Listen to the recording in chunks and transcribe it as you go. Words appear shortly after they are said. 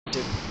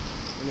elected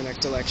in the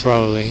next election.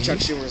 Probably. Chuck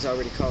Schumer is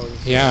already calling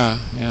for yeah.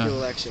 the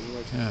election.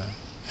 Like, Yeah.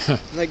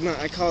 like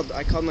I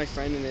called my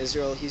friend in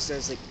Israel. He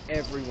says like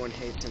everyone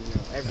hates him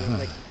now. Everyone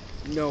like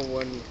no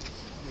one. Like,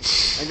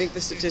 I think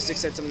the statistic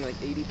said something like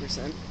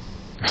 80%.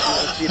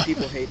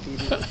 People hate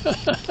people.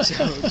 So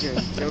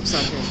jokes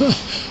on him.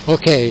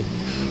 Okay.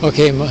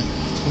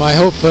 My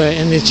hope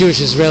in the Jewish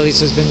Israelis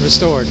has been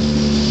restored.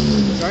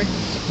 Sorry?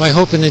 My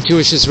hope in the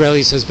Jewish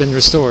Israelis has been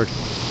restored.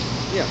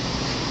 Yeah.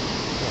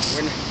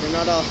 We're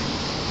not all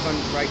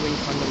right-wing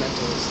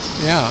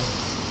fundamentalists. Yeah.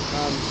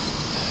 I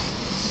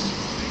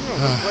don't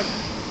know, I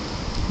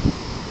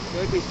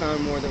feel like we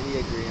found more that we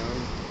agree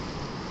on.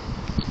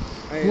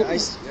 I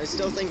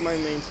still think my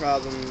main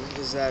problem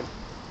is that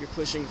you're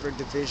pushing for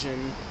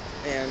division,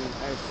 and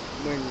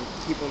when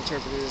people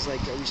interpret it as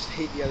like we should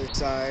hate the other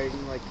side,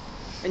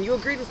 and you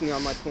agreed with me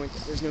on my point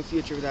that there's no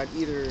future without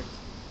either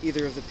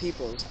of the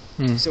peoples.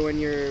 So when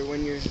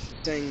you're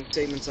saying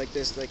statements like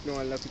this, like no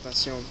à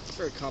l'occupation, it's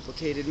very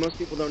complicated. Most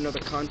people don't know the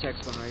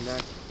context behind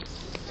that,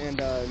 and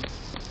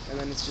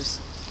then it's just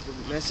the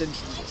message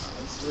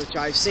which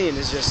I've seen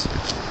is just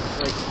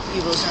like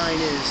evil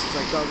Zionists,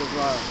 like blah blah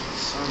blah.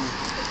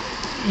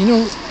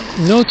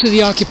 No to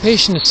the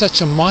occupation is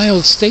such a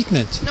mild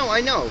statement. No,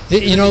 I know.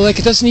 Like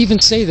it doesn't even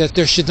say that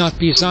there should not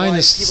be a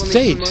Zionist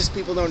state. Most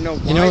people don't know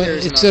why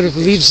there's it sort of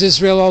leaves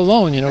Israel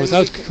alone,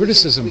 without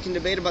criticism. We can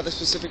debate about the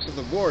specifics of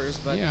the wars,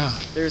 but yeah.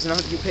 There's an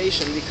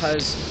occupation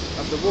because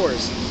of the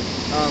wars.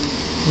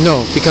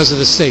 No, because of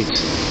the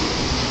state.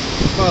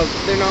 Well,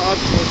 they're not.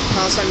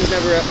 Palestine was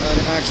never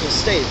an actual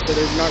state, so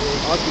they're not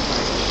really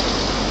occupying.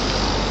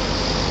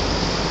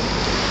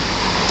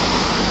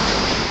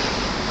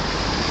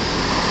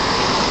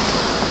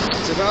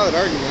 It's a valid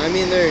argument. I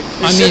mean, there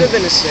should have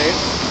been a state.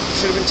 There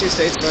should have been two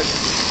states, but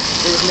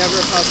there was never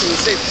a Palestinian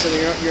state, so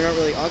you're not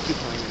really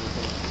occupying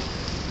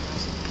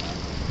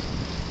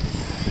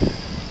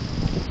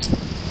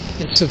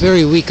anything. It's a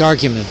very weak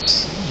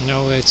argument.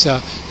 It's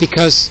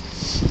because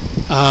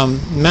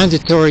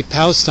mandatory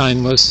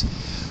Palestine was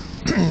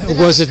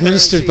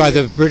administered by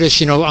the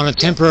British, on a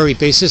temporary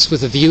basis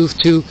with a view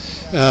to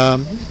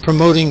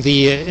promoting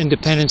the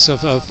independence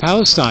of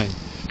Palestine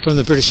from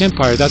the British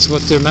Empire. That's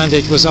what their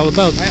mandate was all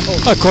about,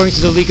 according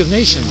to the League of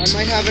Nations. I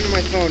might have it on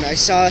my phone. I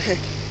saw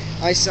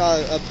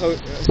a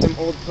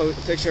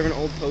picture of an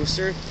old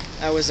poster.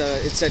 That was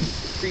it said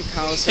 "Free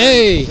Palestine."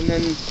 Hey! And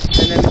then it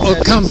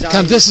said, come!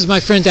 This is my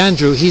friend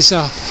Andrew. He's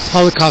a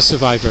Holocaust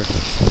survivor.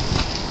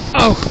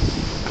 Oh!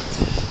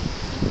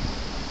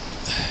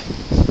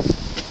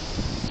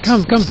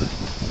 Come.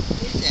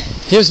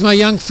 Here's my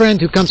young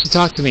friend who comes to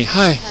talk to me.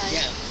 Hi.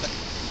 Yeah, but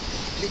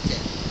listen,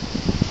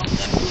 how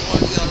come you all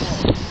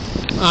alone?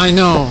 I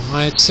know.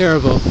 It's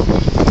terrible.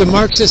 The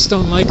Marxists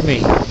don't like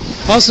me.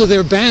 Also,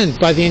 they're banned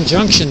by the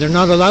injunction. They're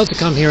not allowed to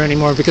come here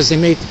anymore because they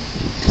made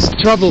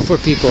trouble for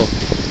people.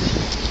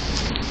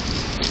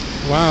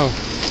 Wow.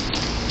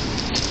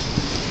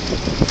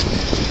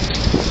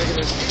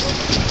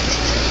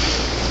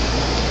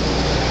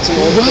 It's an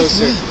old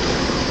poster.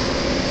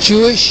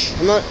 Jewish,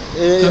 I'm not,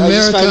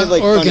 America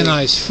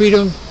organized, funny.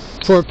 freedom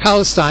for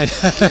Palestine.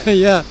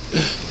 Yeah.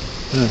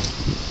 There's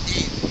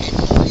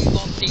only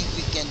one thing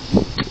we can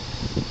do.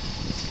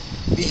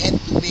 We have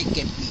to make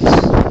a peace.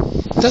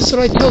 That's what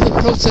I tell the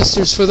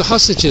protesters for the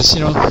hostages,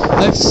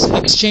 let's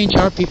exchange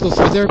our people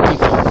for their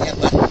people. Yeah,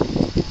 but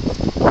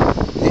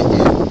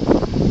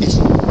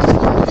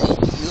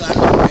you are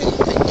not ready.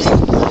 I tell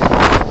you why.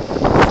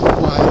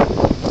 Why?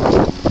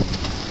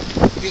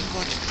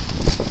 Because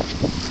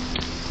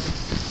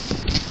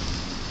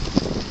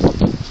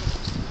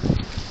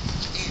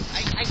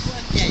I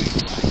can't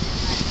tell you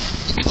why.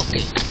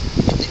 Okay.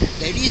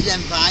 The reason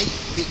why,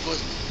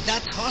 because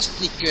that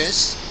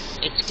hostages,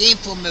 it came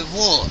from a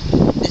war.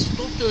 It's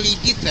totally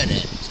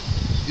different.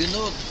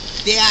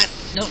 They are,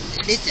 no,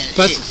 listen.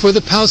 But for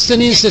the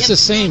Palestinians, it's the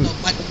same. No,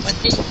 but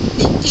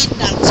they did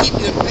not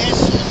civil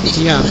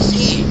person. Yeah.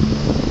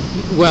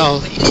 Well.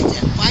 But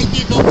listen, why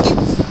they don't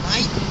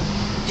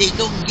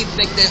give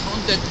back the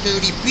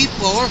 130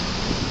 people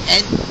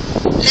and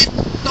let's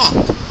talk?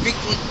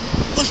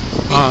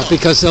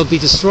 Because they'll be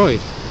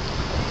destroyed.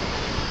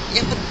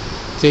 Yeah, but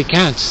they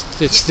can't.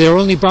 It's their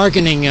only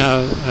bargaining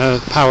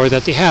power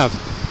that they have.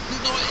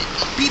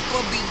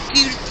 People being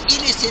killed,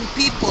 innocent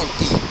people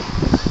killed.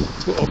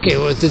 Okay,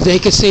 well, they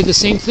could say the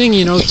same thing,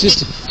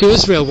 just to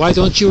Israel. Why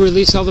don't you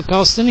release all the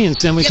Palestinians?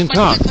 Then we can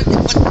talk.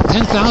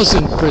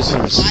 10,000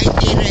 prisoners. Why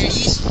they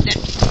release that?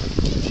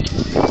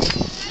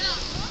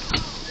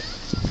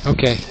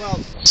 Okay. Well,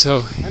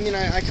 so I mean,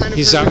 I kind of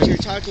know what you're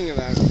talking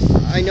about.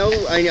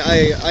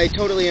 I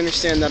totally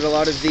understand that a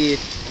lot of the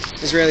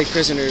Israeli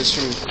prisoners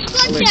from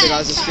the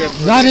Gaza Strip.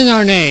 Not in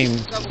our name.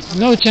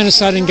 No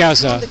genocide in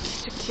Gaza. The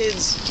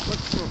kids.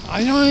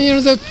 I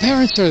know, the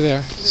parents are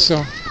there,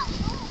 so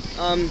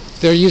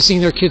they're using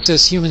their kids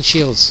as human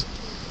shields.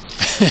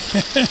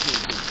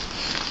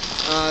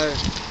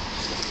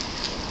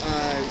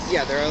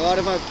 Yeah, there are a lot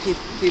of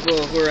people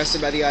who were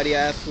arrested by the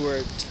IDF who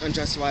were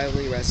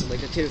unjustifiably arrested,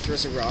 like a kid who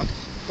throws a rock.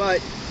 But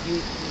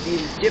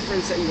the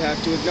difference that you have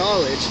to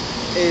acknowledge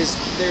is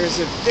there's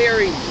a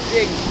very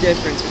big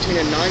difference between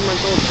a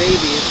 9-month-old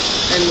baby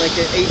and like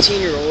an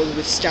 18-year-old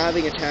with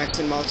stabbing attacks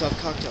and Molotov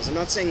cocktails. I'm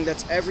not saying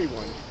that's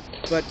everyone,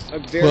 but a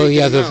very Well,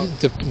 yeah, good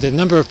amount. the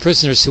number of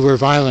prisoners who were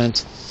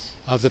violent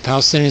of the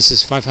Palestinians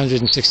is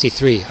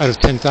 563 out of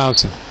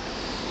 10,000.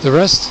 The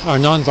rest are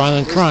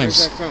non-violent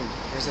crimes. Where's that from?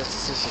 Where's that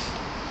statistic?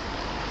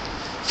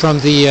 From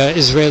the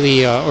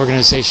Israeli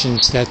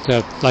organizations that,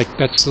 like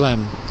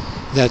B'Tselem,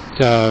 that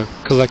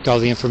collect all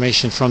the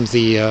information from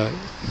the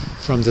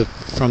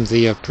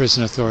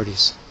prison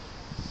authorities.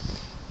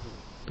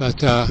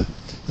 But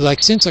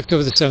like since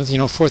October the 7th,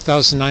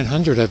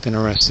 4,900 have been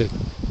arrested.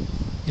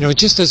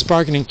 Just as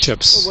bargaining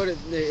chips. Well,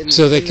 in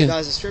so they the can.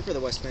 Gaza Strip or the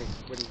West Bank?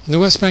 In the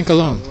West Bank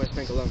alone. Oh, the West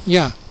Bank alone.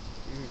 Yeah.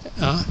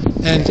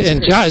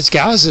 And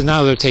Gaza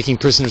now they're taking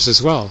prisoners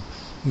as well,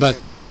 but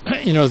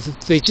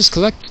they just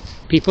collect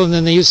people and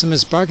then they use them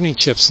as bargaining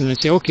chips, and they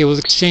say, okay, we'll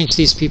exchange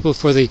these people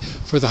for the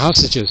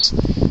hostages,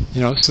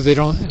 so they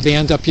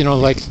end up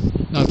like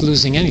not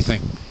losing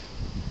anything.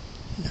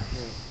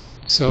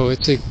 So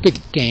it's a big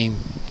game,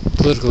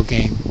 political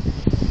game.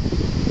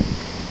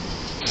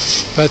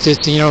 But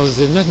it's the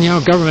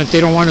Netanyahu government,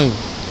 they don't want to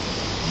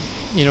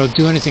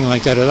do anything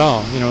like that at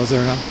all.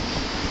 They're not.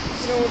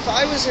 If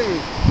I was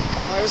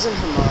in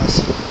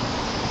Hamas,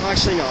 well,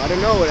 actually no, I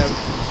don't know what I would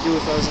do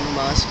if I was in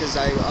Hamas, because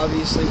I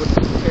obviously wouldn't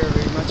care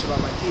very much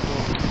about my people.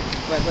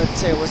 But let's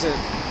say it was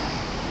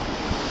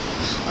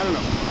I don't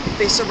know, if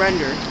they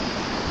surrender,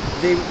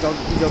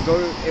 they'll go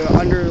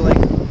under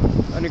like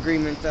an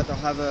agreement that they'll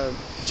have a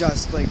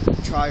just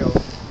trial,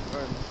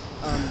 or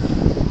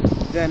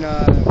then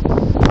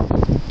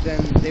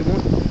they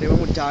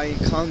won't die in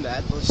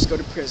combat. They'll just go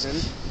to prison,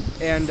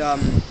 and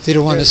they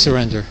don't want to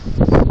surrender.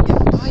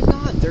 Why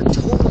not? They're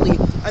totally.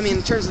 I mean,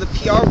 in terms of the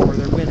PR war,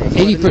 they're winning.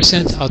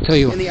 80%. I'll tell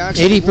you.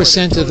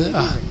 80% of the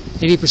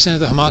 80% of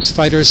the Hamas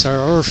fighters are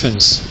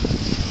orphans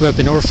who have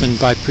been orphaned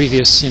by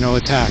previous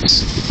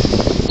attacks.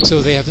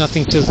 So they have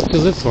nothing to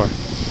live for.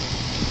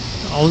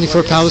 Only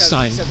for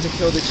Palestine. Except to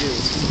kill the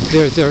Jews.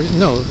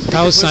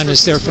 Palestine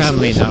is their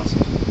family now.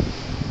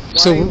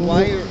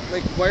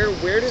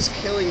 Where does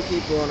killing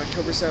people on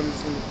October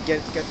 7th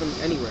get them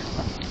anywhere?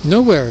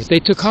 Nowhere. They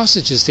took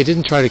hostages. They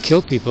didn't try to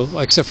kill people,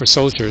 except for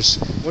soldiers.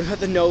 What about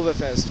the Nova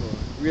Festival?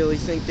 Really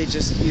think they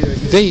just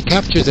They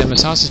captured them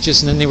as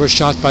hostages, and then they were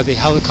shot by the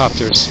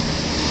helicopters.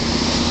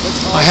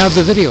 I have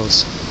the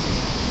videos.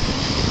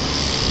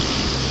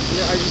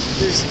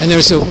 And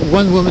there's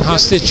one woman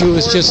hostage who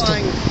was just.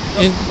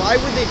 Why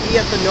would they be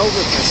at the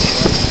Nova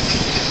Festival?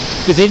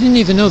 But they didn't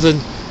even know the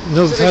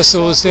Nova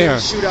Festival was there.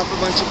 Shoot up a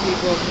bunch of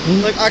people.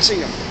 Actually,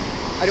 no.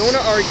 I don't want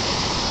to argue.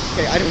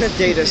 Okay, I don't have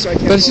data, so I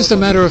can't. But it's just a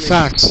matter of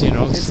facts,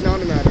 It's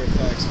not a matter of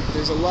facts.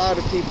 There's a lot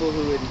of people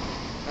who would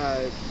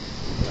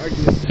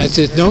argue. At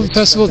the Nova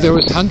Festival, there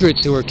was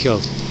hundreds who were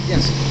killed.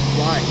 Yes.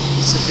 Why?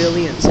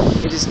 Civilians.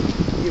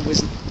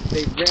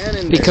 They ran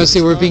in because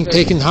they were being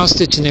taken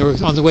hostage and they were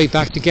on the way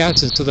back to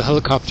Gaza, and so the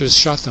helicopters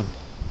shot them.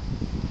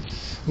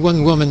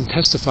 One woman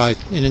testified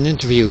in an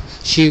interview.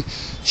 She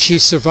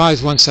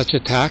survived one such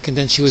attack, and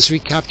then she was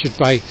recaptured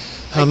by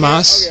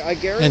Hamas,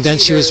 and then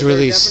she was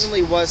released. There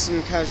definitely was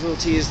some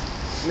casualties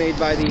made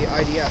by the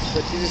IDF,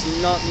 but it is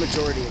not the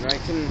majority.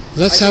 And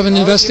let's have an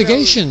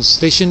investigations.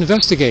 They should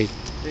investigate.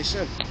 They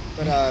should,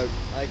 but I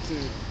can.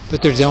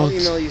 But they don't. I'll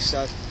email you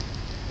stuff.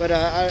 But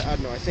I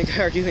don't know. I think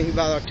arguing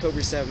about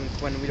October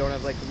 7th when we don't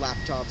have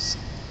laptops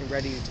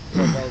ready to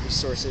pull up all these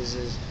sources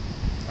is.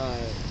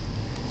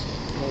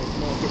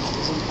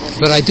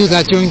 But I do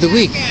that during the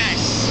week.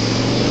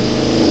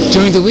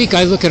 During the week,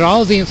 I look at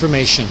all the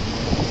information.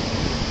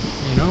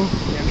 Yeah,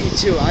 me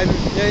too.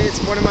 It's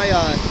one of my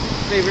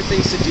favorite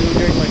things to do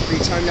during my free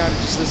time now, to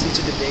just listen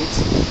to debates.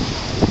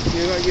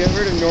 You ever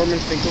heard of Norman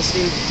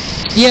Finkelstein?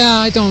 Yeah,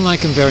 I don't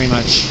like him very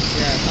much.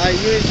 Yeah,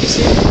 you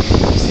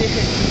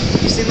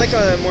seem like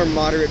a more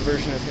moderate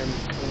version of him,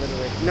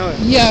 literally. No.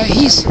 Yeah,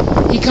 he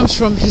comes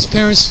from, his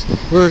parents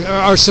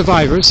are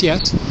survivors,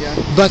 yes. Yeah.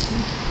 But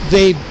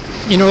they,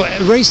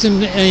 raised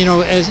him,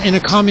 as in a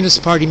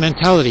Communist Party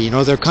mentality.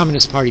 They're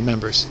Communist Party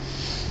members.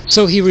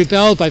 So he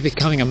rebelled by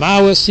becoming a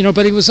Maoist,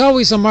 but he was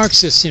always a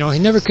Marxist. He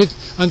never could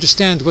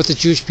understand what the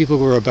Jewish people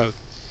were about.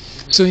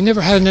 So he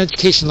never had an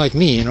education like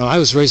me. I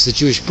was raised a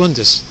Jewish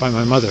Bundist by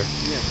my mother.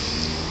 Yeah.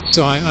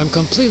 So I'm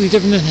completely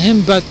different than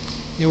him, but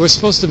we're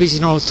supposed to be,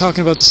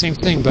 talking about the same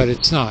thing, but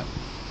it's not.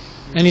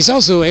 And he's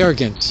also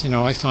arrogant,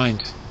 I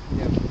find.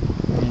 Yeah.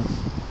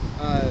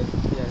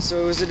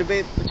 So it was a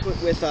debate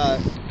with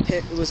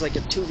it was like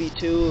a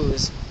 2v2. It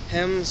was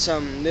him,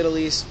 some Middle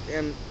East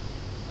and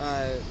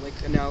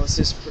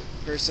analysis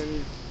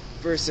person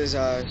versus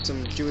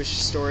some Jewish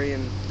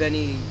historian.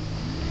 Some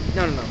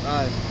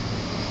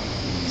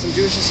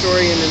Jewish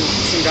historian and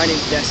some guy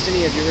named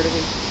Destiny. Have you heard of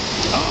him?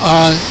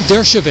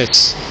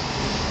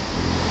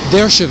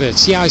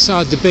 Dershowitz. Yeah, I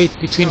saw a debate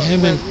between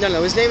him and.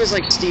 No. His name is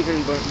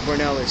Stephen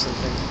Bornell or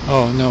something.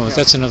 Oh no,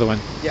 that's another one.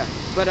 Yeah,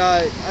 but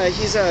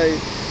he's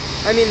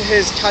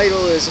his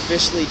title is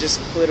officially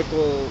just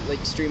political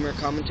streamer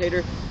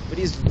commentator, but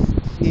he's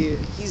He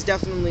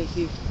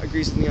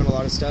agrees with me on a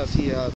lot of stuff. He